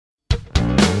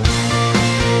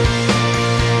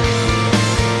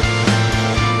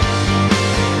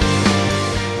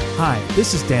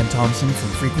This is Dan Thompson from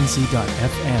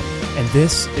Frequency.fm, and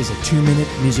this is a 2-minute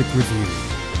music review.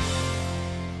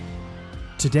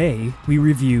 Today, we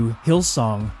review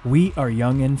Hillsong, We Are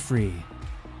Young and Free.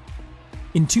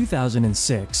 In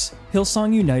 2006,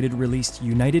 Hillsong United released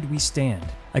United We Stand,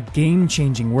 a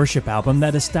game-changing worship album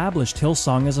that established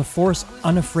Hillsong as a force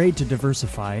unafraid to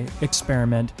diversify,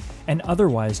 experiment, and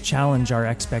otherwise challenge our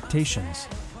expectations.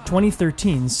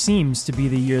 2013 seems to be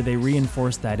the year they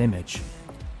reinforced that image.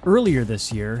 Earlier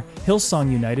this year,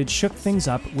 Hillsong United shook things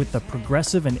up with the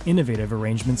progressive and innovative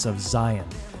arrangements of Zion.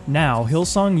 Now,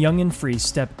 Hillsong Young and Free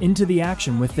step into the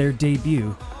action with their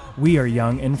debut, We Are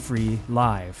Young and Free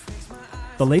Live.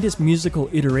 The latest musical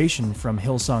iteration from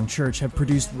Hillsong Church have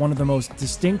produced one of the most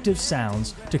distinctive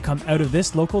sounds to come out of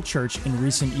this local church in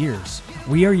recent years.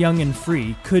 We Are Young and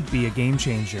Free could be a game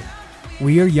changer.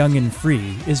 We Are Young and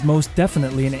Free is most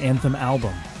definitely an anthem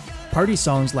album. Party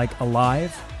songs like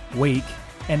Alive, Wake,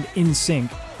 and In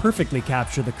Sync perfectly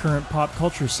capture the current pop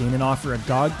culture scene and offer a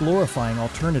God-glorifying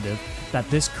alternative that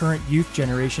this current youth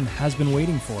generation has been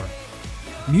waiting for.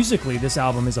 Musically, this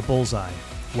album is a bullseye.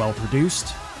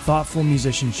 Well-produced, thoughtful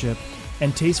musicianship,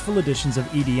 and tasteful additions of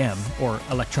EDM, or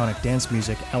electronic dance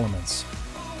music, elements.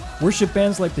 Worship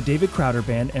bands like the David Crowder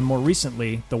Band and more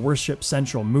recently, the Worship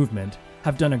Central Movement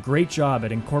have done a great job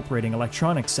at incorporating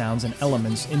electronic sounds and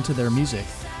elements into their music,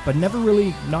 but never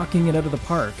really knocking it out of the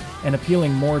park and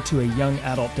appealing more to a young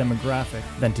adult demographic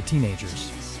than to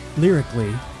teenagers.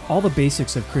 Lyrically, all the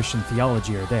basics of Christian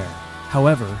theology are there.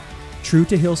 However, true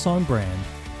to Hillsong brand,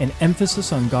 an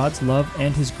emphasis on God's love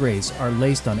and His grace are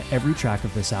laced on every track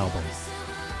of this album.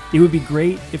 It would be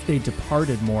great if they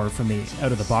departed more from the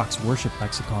out-of-the-box worship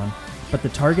lexicon, but the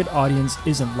target audience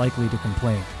isn't likely to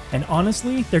complain. And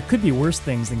honestly, there could be worse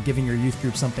things than giving your youth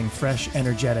group something fresh,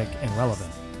 energetic, and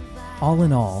relevant. All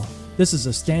in all, this is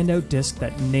a standout disc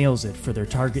that nails it for their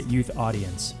target youth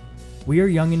audience. We Are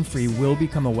Young and Free will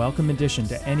become a welcome addition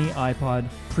to any iPod,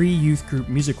 pre-youth group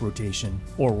music rotation,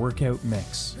 or workout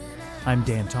mix. I'm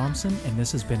Dan Thompson, and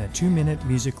this has been a 2-minute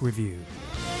music review.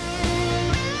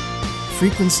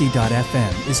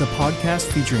 Frequency.fm is a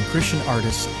podcast featuring Christian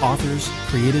artists, authors,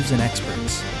 creatives, and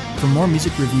experts. For more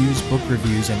music reviews, book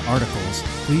reviews, and articles,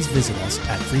 please visit us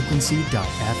at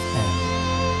Frequency.fm.